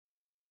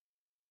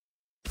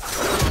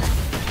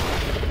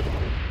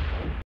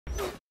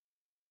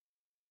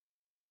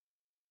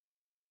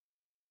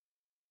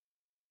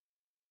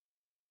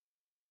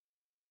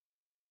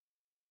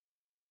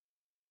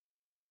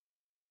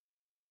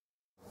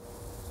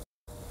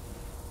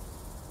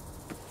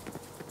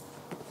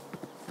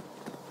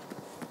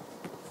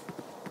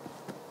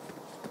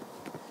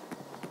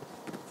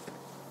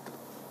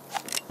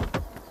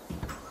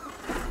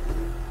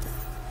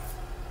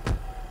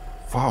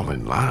Fall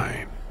in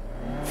line?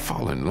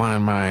 Fall in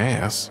line my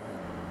ass.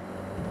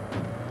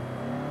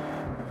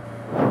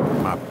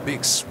 My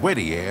big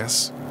sweaty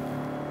ass.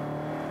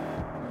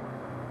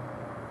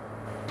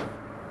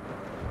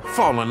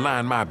 Fall in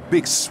line my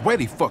big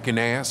sweaty fucking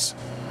ass.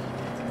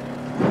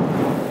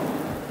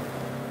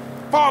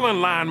 Fall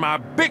in line my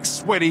big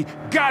sweaty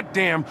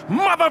goddamn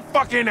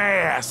motherfucking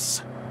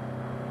ass.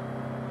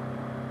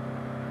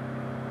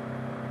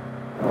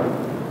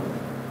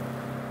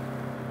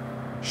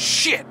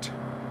 Shit.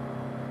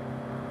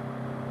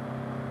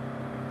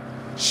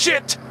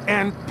 Shit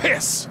and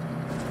piss.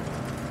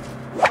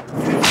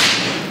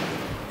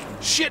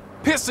 Shit,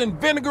 piss, and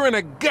vinegar in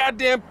a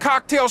goddamn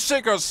cocktail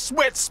shaker of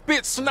sweat,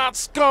 spit, snot,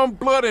 scum,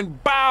 blood,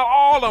 and bile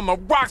all on the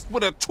rocks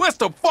with a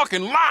twist of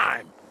fucking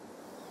lime.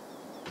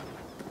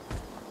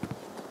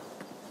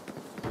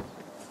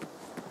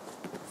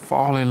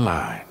 Fall in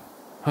line.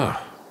 Huh.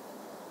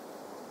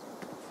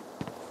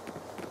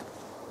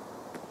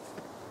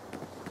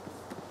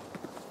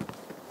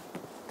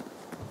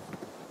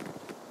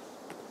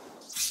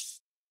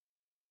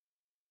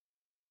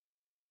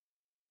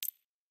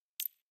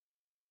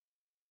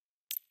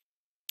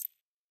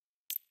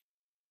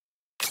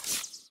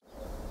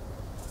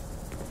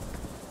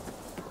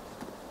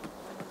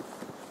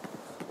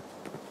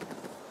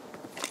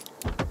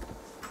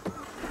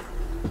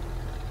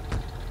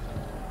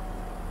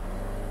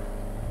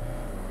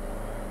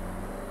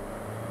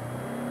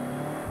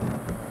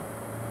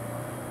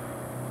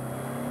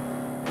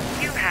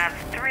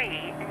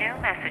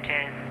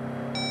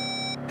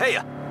 Hey,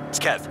 it's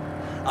Kev.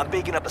 I'm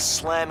baking up a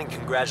slamming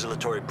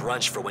congratulatory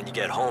brunch for when you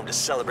get home to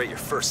celebrate your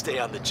first day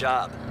on the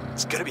job.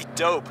 It's gonna be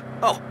dope.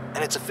 Oh,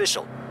 and it's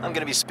official. I'm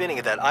gonna be spinning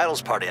at that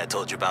Idols party I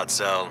told you about,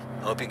 so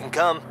hope you can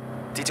come.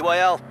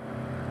 TTYL.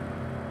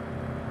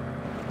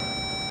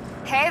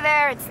 Hey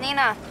there, it's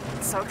Nina.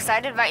 So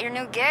excited about your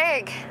new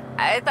gig.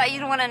 I thought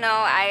you'd want to know.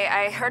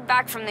 I heard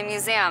back from the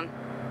museum.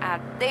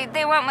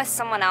 They went with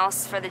someone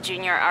else for the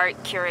junior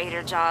art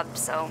curator job,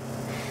 so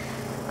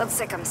looks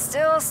like I'm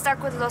still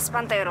stuck with Los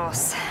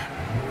Panteros.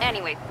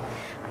 Anyway,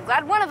 I'm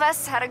glad one of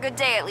us had a good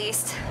day at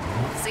least.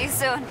 See you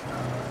soon.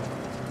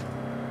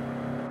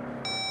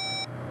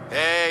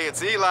 Hey,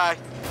 it's Eli.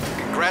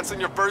 Congrats on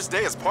your first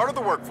day as part of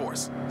the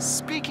workforce.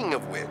 Speaking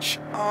of which,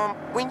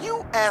 when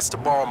you asked to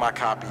borrow my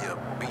copy of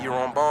Be Your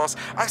Own Boss,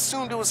 I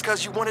assumed it was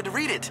because you wanted to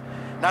read it,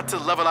 not to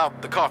level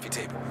out the coffee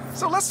table.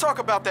 So let's talk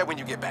about that when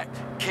you get back.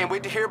 Can't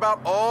wait to hear about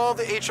all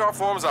the HR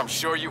forms I'm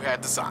sure you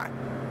had to sign.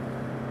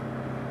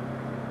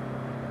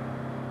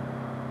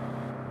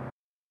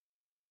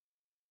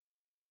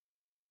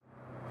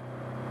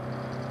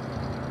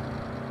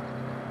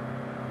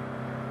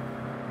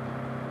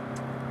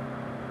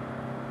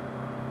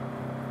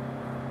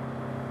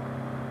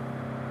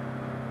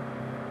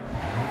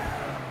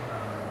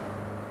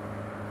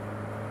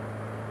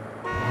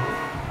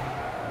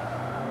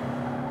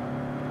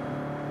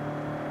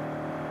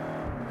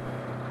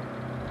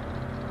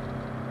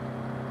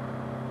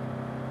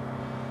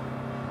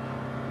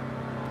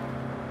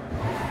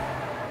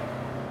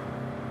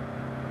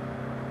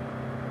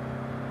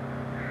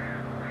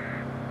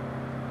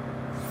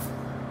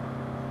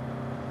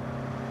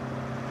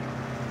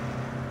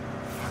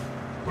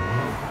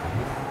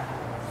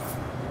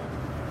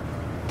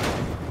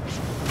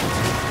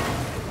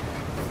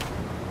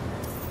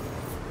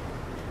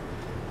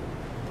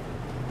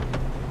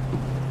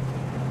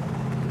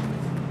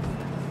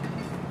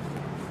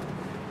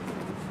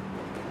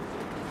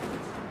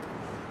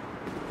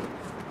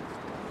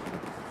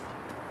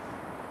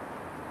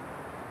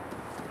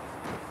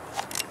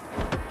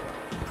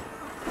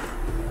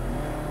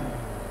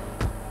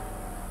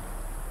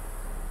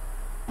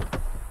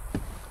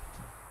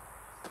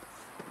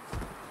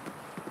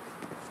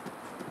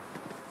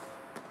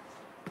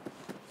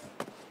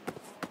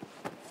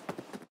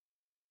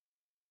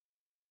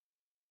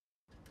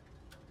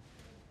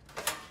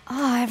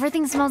 Oh,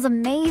 everything smells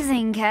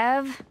amazing,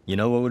 Kev. You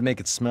know what would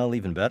make it smell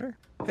even better?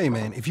 Hey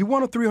man, if you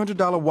want a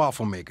 $300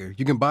 waffle maker,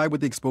 you can buy it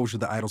with the exposure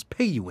the Idols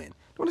pay you in.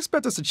 Don't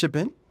expect us to chip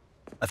in.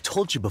 I've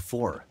told you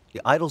before,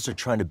 the Idols are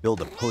trying to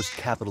build a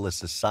post-capitalist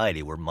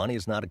society where money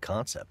is not a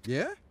concept.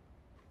 Yeah?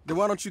 Then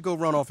why don't you go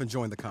run off and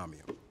join the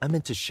commune? I'm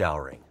into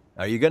showering.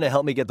 Are you gonna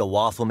help me get the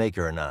waffle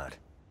maker or not?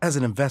 As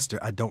an investor,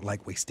 I don't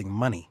like wasting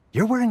money.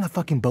 You're wearing a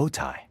fucking bow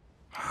tie.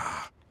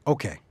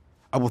 Okay,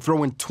 I will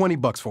throw in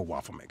 $20 for a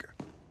waffle maker.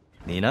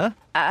 Nina?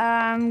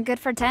 Good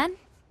for 10?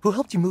 Who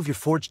helped you move your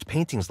forged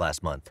paintings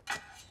last month?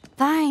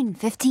 Fine,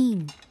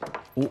 15.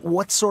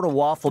 What sort of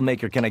waffle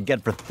maker can I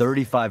get for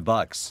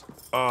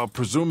 $35?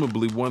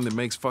 Presumably one that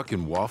makes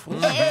fucking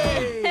waffles?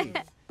 Hey!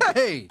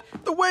 Hey!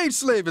 The wage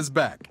slave is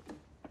back!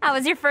 How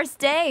was your first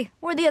day?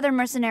 Were the other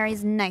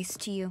mercenaries nice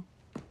to you?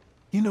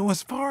 You know,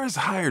 as far as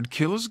hired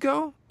killers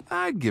go,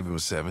 I'd give him a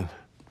 7.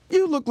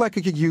 You look like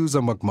you could use a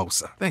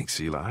mukmosa.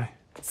 Thanks, Eli.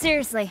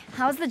 Seriously,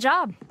 how's the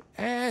job?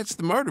 It's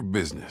the murder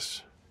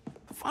business.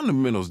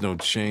 Fundamentals don't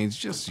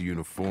change, just the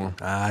uniform.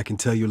 I can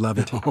tell you love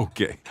it.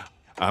 Okay.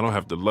 I don't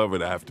have to love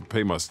it, I have to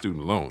pay my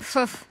student loans.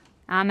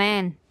 I'm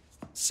in.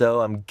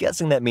 So I'm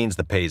guessing that means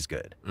the pay's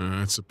good.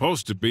 It's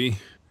supposed to be.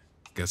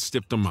 Got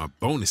stiffed on my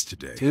bonus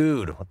today.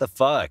 Dude, what the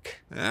fuck?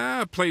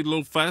 I played a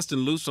little fast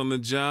and loose on the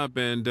job,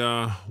 and,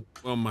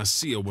 well, my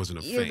CEO wasn't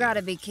a fan. You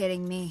gotta be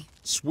kidding me.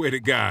 Swear to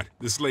God,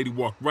 this lady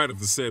walked right off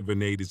the set of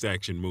an 80s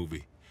action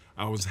movie.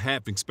 I was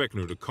half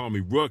expecting her to call me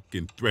Rook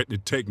and threaten to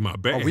take my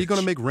badge. Are we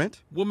gonna make rent?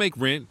 We'll make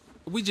rent.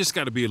 We just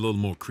gotta be a little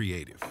more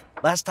creative.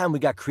 Last time we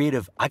got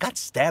creative, I got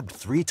stabbed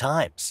 3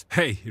 times.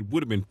 Hey, it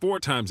would have been 4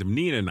 times if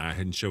Nina and I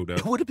hadn't showed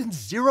It up. would have been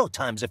 0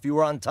 times if you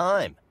were on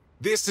time.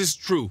 This is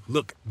true.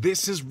 Look,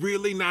 this is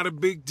really not a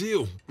big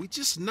deal. We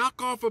just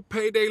knock off a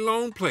payday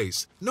loan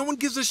place. No one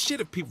gives a shit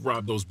if people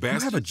rob those You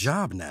bastards. have a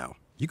job now.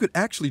 You could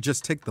actually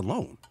just take the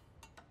loan.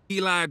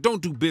 Eli,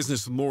 don't do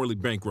business with morally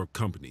bankrupt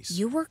companies.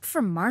 You work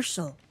for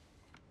Marshall.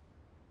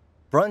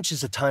 Brunch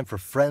is a time for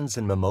friends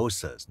and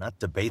mimosas, not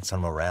debates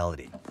on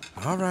morality.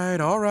 All right,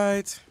 all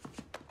right.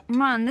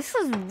 Man, this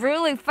is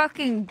really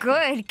fucking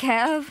good,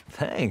 Kev.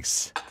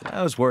 Thanks.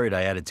 I was worried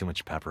I added too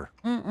much pepper.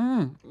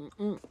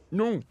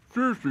 No,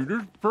 seriously,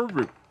 this is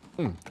perfect.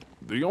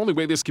 The only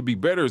way this could be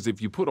better is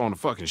if you put on a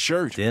fucking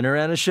shirt. Dinner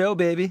and a show,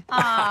 baby.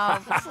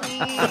 Oh,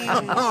 please.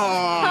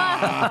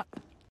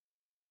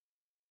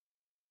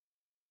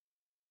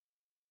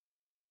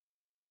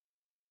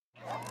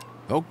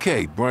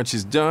 Okay, brunch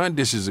is done,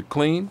 dishes are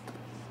clean.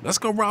 Let's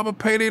go rob a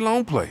payday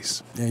loan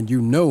place. And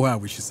you know how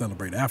we should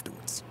celebrate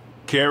afterwards.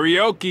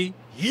 Karaoke.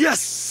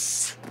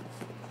 Yes!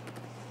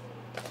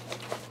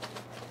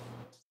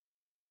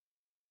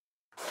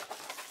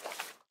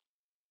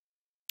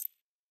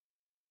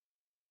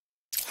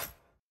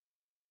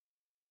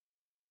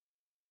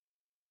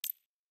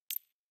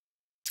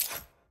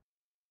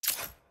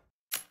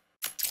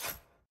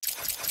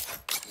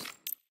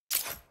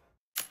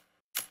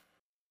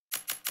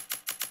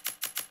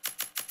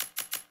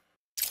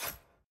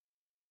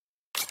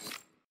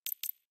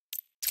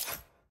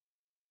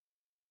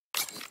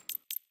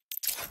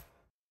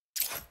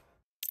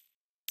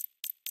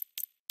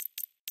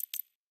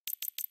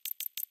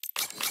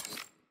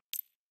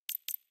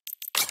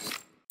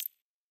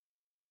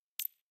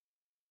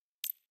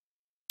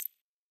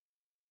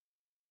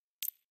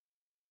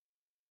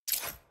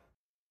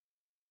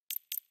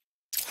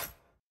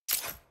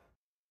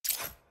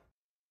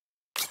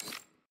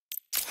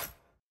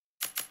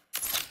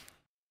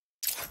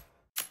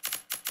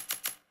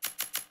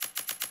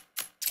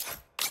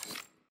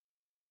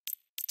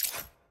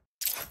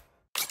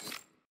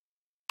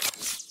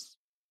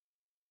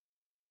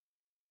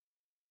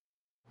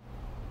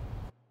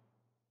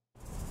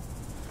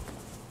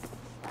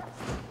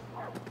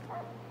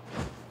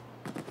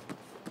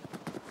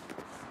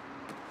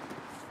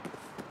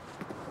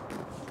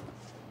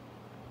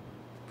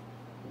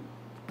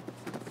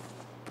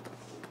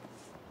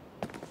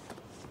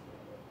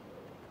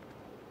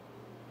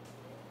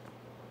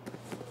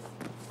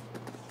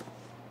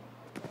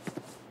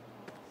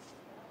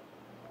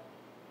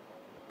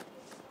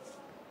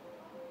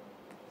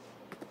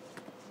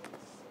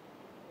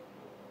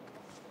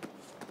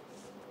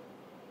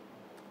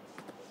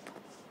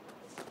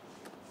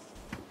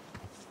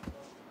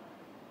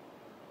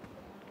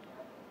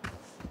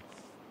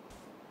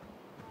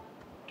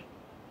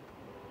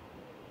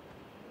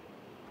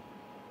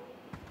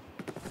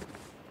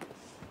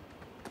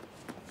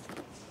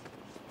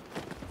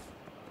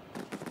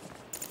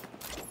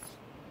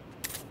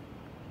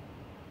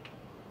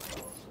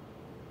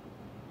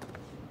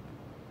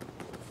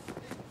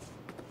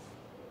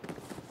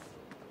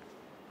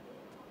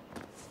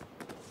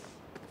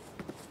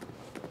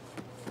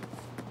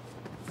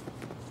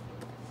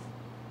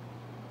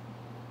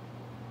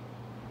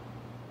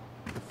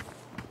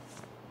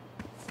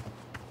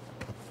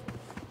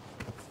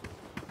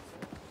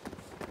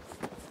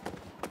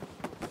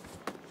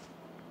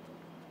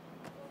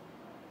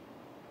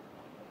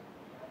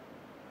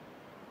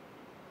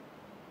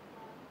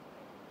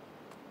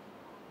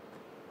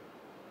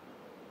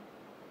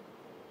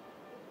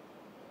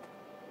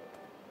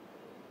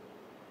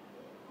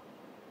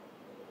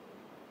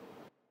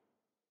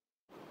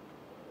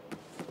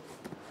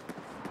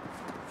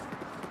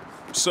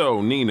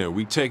 So, Nina,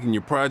 we taking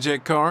your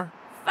project car?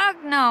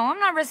 Fuck no, I'm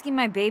not risking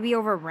my baby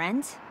over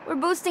rent. We're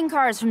boosting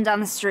cars from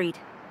down the street.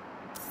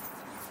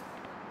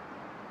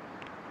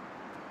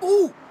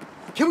 Ooh,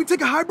 can we take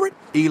a hybrid?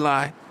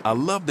 Eli, I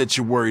love that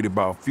you're worried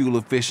about fuel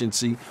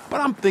efficiency, but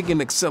I'm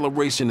thinking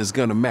acceleration is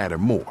gonna matter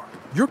more.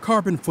 Your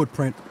carbon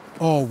footprint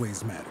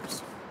always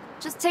matters.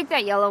 Just take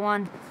that yellow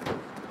one.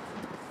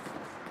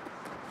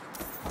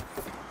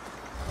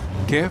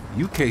 Kev,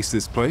 you case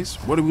this place.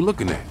 What are we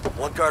looking at?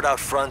 One guard out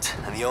front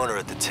and the owner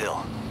at the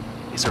till.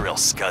 He's a real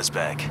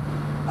scuzzbag.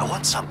 I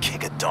want some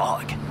kick a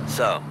dog.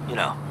 So, you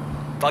know,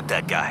 fuck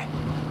that guy.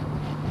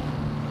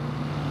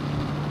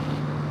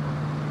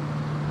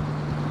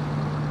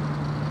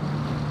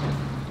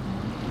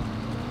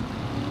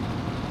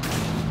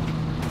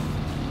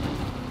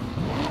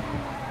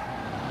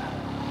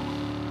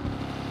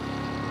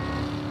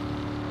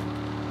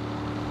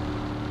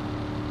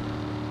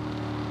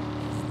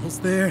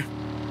 Almost there.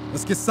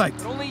 Let's get psyched.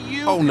 But only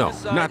you Oh, can no,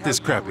 decide not how this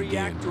you crap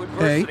react again. to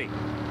adversity.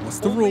 What's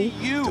the Only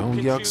rule? you Don't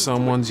can yuck choose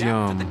someone's to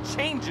adapt yum. to the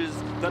changes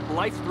that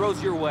life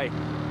throws your way.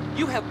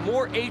 You have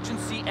more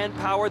agency and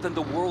power than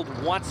the world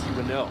wants you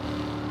to know.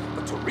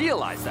 But to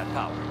realize that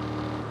power,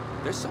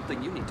 there's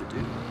something you need to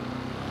do.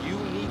 You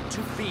need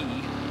to be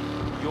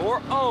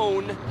your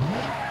own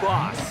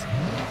boss.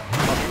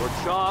 Of your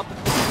job,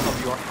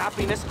 of your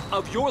happiness,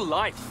 of your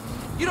life.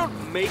 You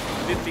don't make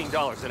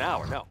 $15 an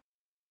hour, no.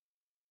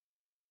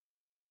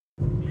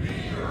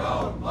 Be your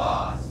own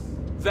boss.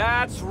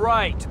 That's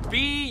right.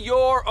 Be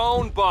your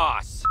own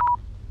boss.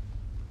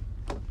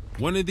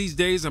 One of these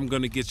days, I'm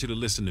gonna get you to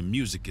listen to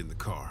music in the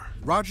car.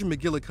 Roger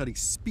McGillicuddy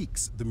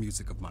speaks the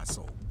music of my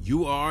soul.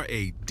 You are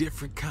a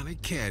different kind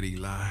of cat,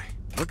 Eli.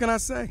 What can I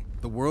say?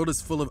 The world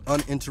is full of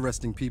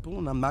uninteresting people,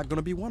 and I'm not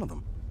gonna be one of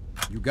them.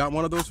 You got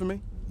one of those for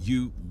me?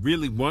 You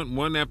really want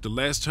one after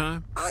last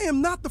time? I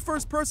am not the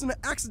first person to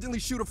accidentally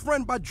shoot a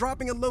friend by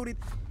dropping a loaded...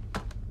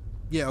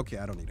 Yeah, okay,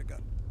 I don't need a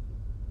gun.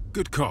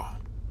 Good call.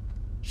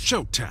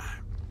 Showtime.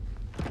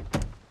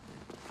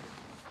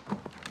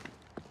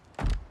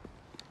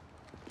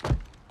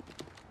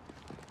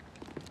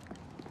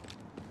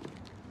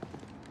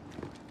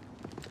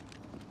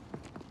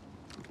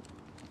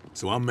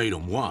 So I made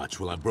them watch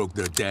while I broke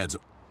their dad's...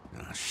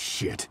 Ah,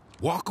 shit.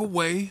 Walk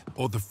away,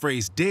 or the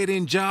phrase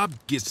dead-end job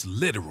gets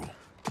literal.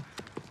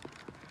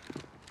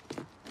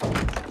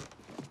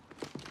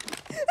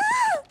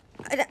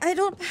 I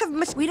don't have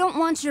much... We don't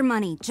want your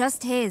money,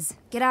 just his.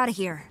 Get out of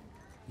here.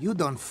 You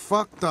done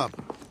fucked up.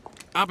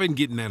 I've been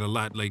getting that a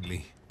lot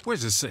lately.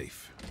 Where's the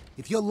safe?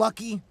 If you're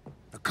lucky,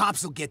 the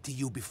cops will get to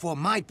you before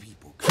my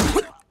people.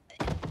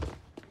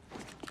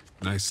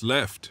 Nice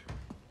left.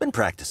 Been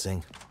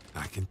practicing.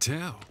 I can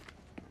tell.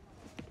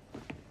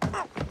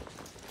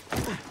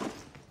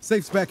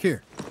 Safe's back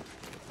here.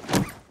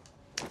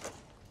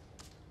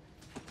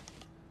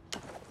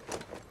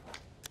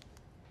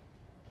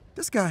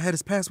 This guy had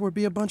his password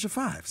be a bunch of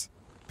fives.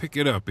 Pick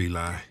it up,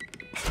 Eli.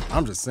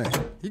 I'm just saying,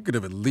 he could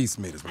have at least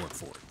made us work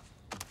for it.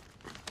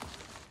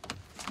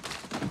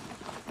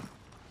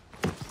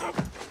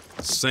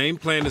 Same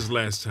plan as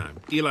last time.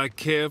 Eli,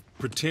 Kev,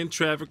 pretend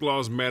traffic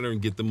laws matter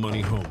and get the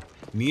money home.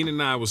 Nina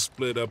and I will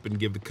split up and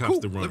give the cops Cool,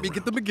 the runaround. let me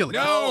get the McGillicuddy.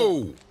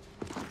 No!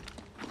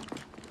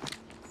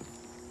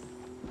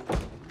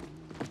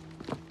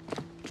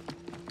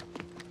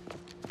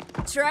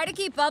 Try to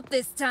keep up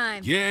this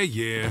time.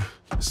 Yeah.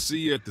 See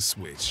you at the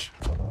switch.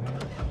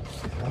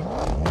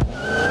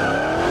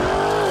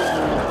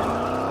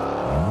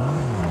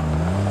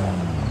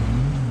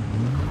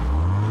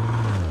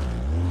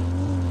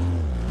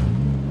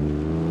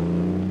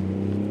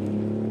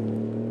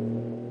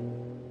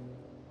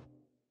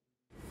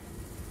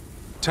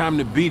 Time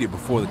to beat it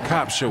before the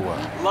cops show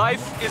up.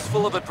 Life is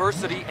full of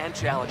adversity and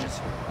challenges.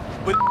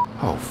 But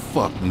Oh,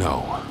 fuck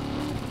no.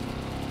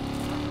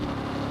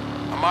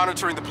 I'm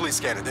monitoring the police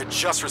scanner. They're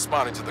just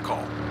responding to the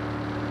call.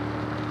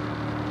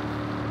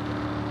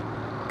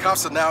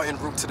 Cops are now en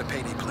route to the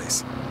payday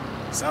place.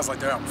 Sounds like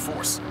they're out in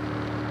force.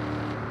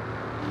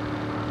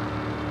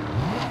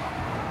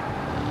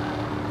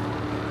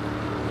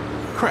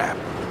 Crap.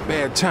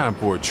 Bad time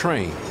for a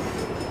train.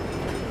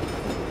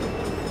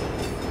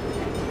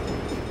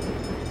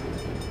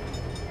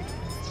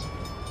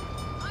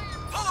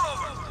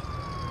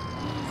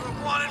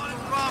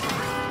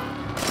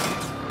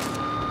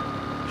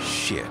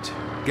 Shit.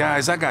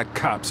 Guys, I got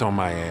cops on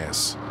my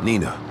ass.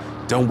 Nina,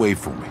 don't wait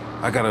for me.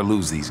 I gotta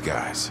lose these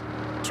guys.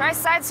 Try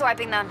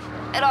sideswiping them.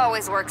 It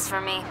always works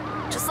for me.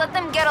 Just let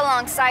them get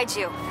alongside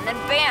you, and then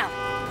bam!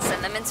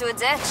 Send them into a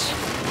ditch.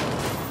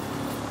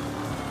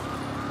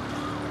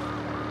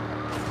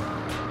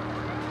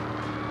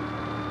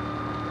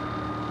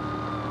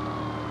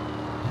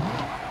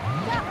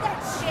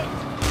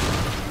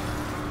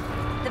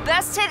 The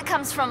best hit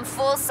comes from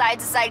full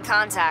side-to-side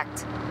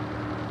contact.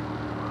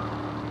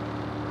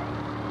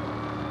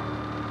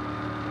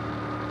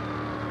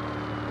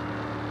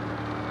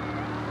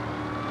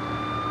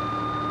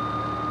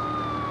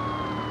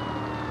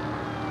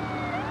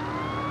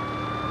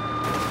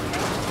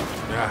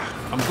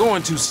 I'm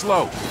going too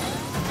slow.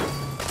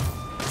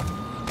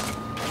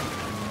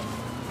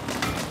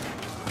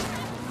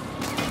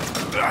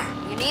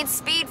 You need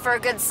speed for a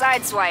good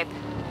sideswipe.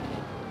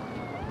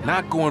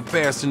 Not going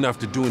fast enough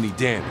to do any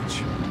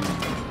damage.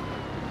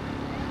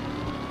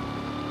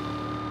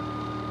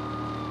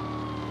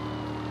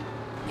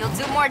 You'll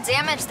do more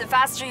damage the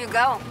faster you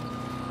go.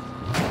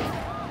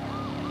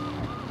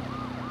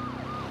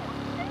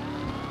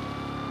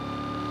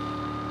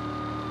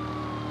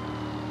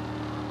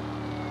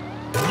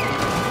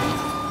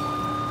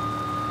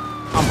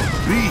 I'm a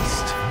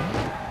beast.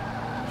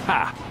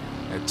 Ha!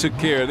 That took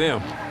care of them.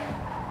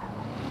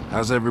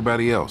 How's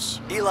everybody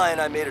else? Eli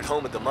and I made it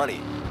home with the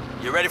money.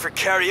 You ready for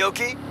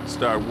karaoke?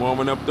 Start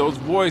warming up those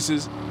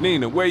voices.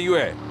 Nina, where you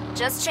at?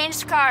 Just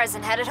changed cars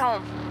and headed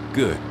home.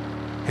 Good.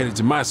 Headed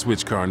to my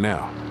switch car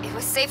now. It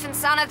was safe and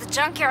sound at the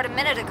junkyard a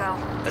minute ago.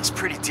 That's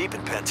pretty deep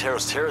in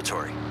Pantero's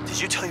territory. Did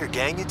you tell your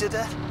gang you did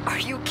that? Are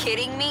you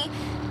kidding me?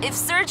 If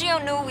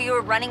Sergio knew we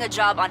were running a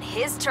job on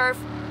his turf,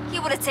 he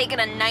would have taken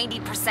a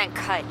 90%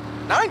 cut.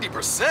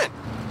 90%?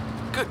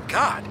 Good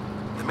God.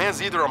 The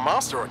man's either a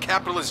monster or a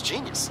capitalist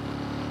genius.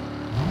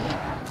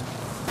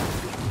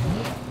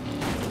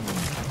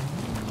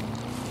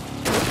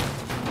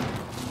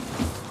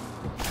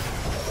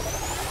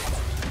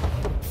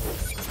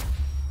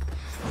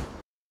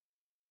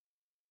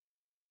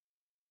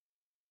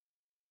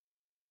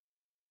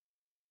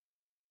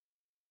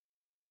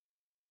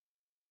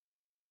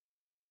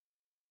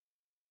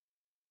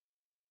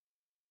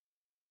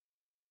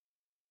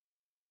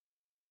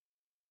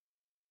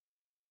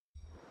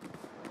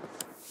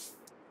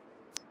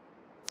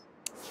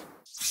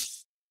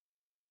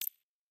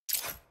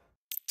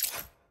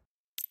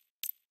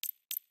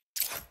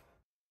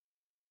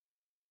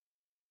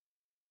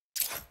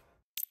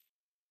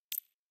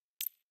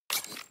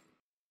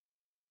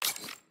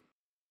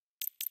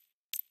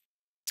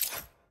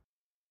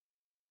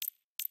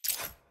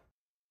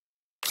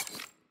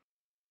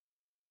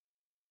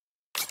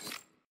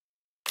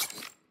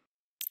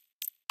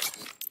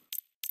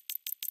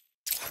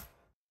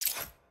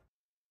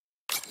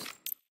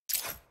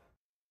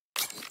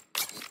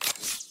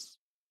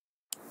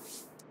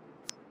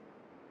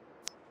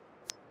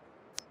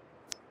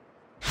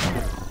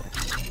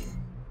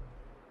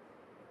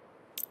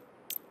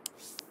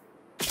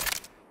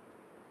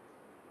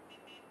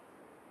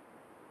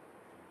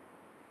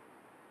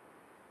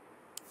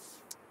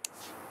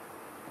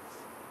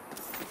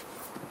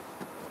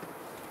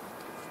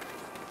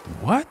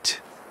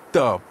 What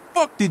the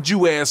fuck did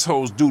you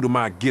assholes do to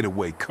my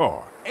getaway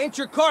car? Ain't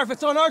your car if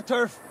it's on our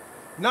turf.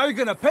 Now you're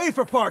gonna pay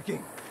for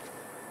parking.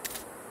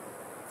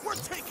 We're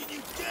taking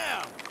you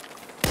down!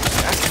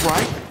 That's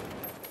right.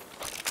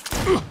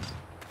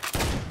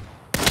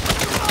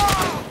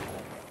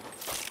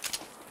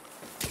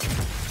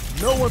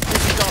 No one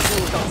pisses off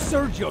here without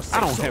Sergio. I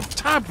don't have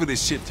time for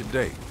this shit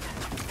today.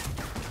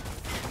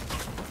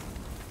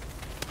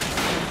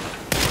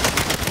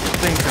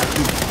 Things I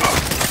do.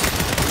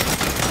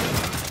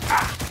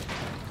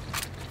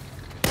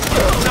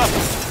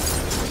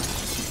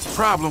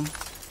 Problem.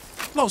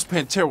 Los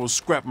Panteros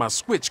scrapped my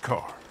switch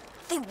car.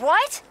 They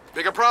what?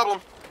 Bigger problem.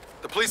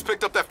 The police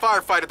picked up that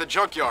firefight at the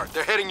junkyard.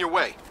 They're heading your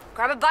way.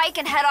 Grab a bike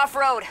and head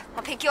off-road.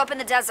 I'll pick you up in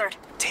the desert.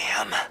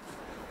 Damn.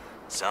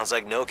 Sounds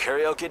like no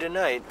karaoke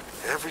tonight.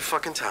 Every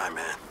fucking time,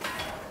 man.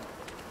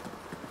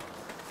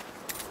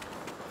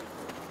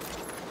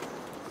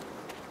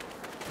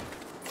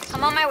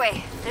 I'm on my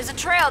way. There's a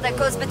trail that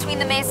goes between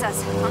the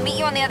mesas. I'll meet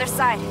you on the other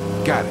side.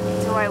 Got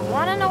it. Do I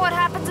want to know what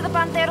happened to the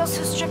Panteros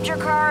who stripped your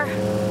car?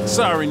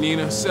 Sorry,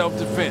 Nina.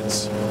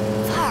 Self-defense.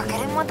 Fuck, I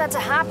didn't want that to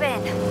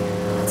happen.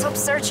 Let's hope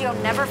Sergio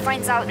never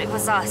finds out it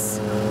was us.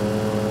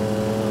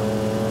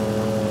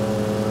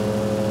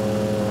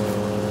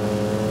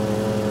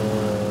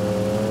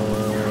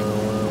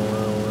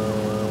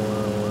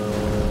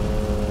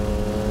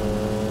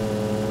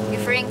 You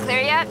free and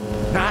clear yet?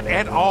 Not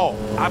at all.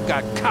 I've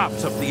got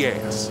cops up the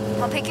ass.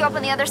 I'll pick you up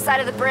on the other side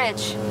of the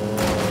bridge.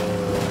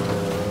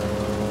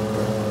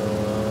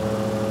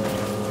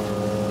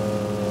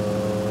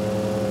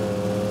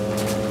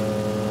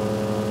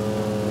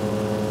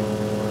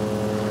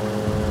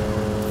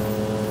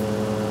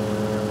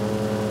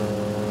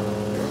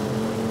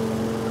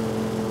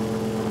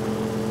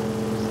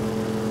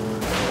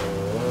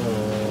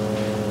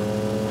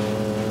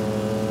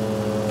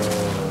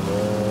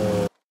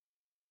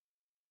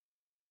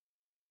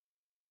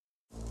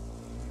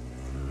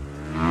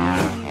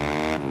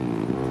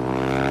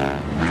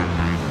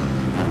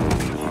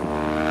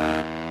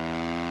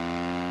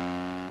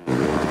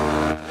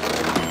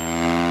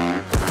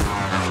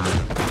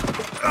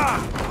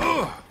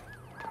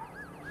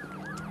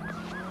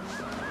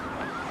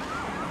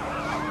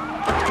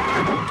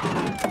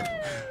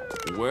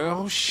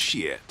 Well,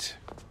 shit.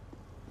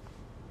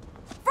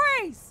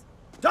 Freeze!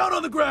 Down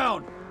on the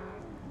ground!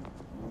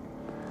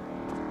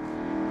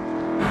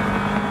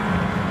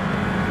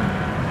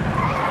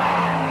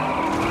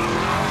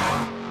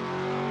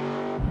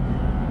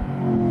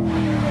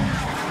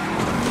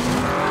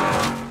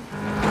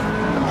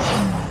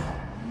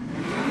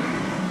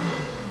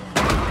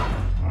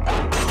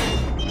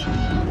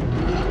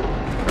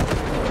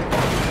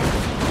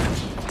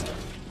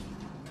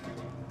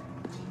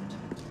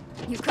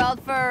 You called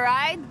for a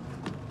ride?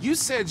 You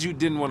said you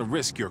didn't want to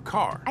risk your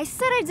car. I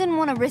said I didn't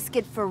want to risk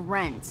it for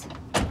rent.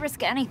 I'd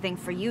risk anything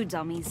for you,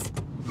 dummies.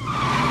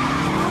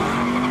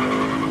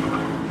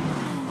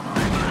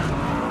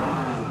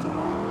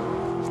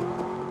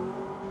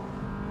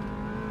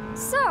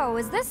 So,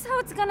 is this how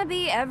it's gonna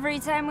be every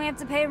time we have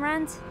to pay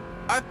rent?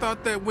 I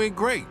thought that went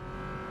great.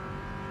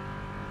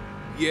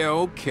 Yeah,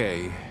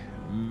 okay.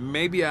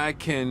 Maybe I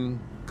can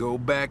go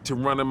back to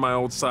running my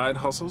old side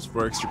hustles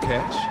for extra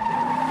cash?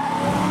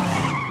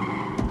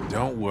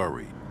 Don't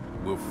worry.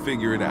 We'll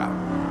figure it out.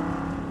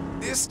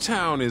 This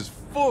town is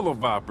full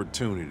of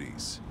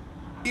opportunities,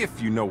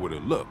 if you know where to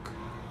look.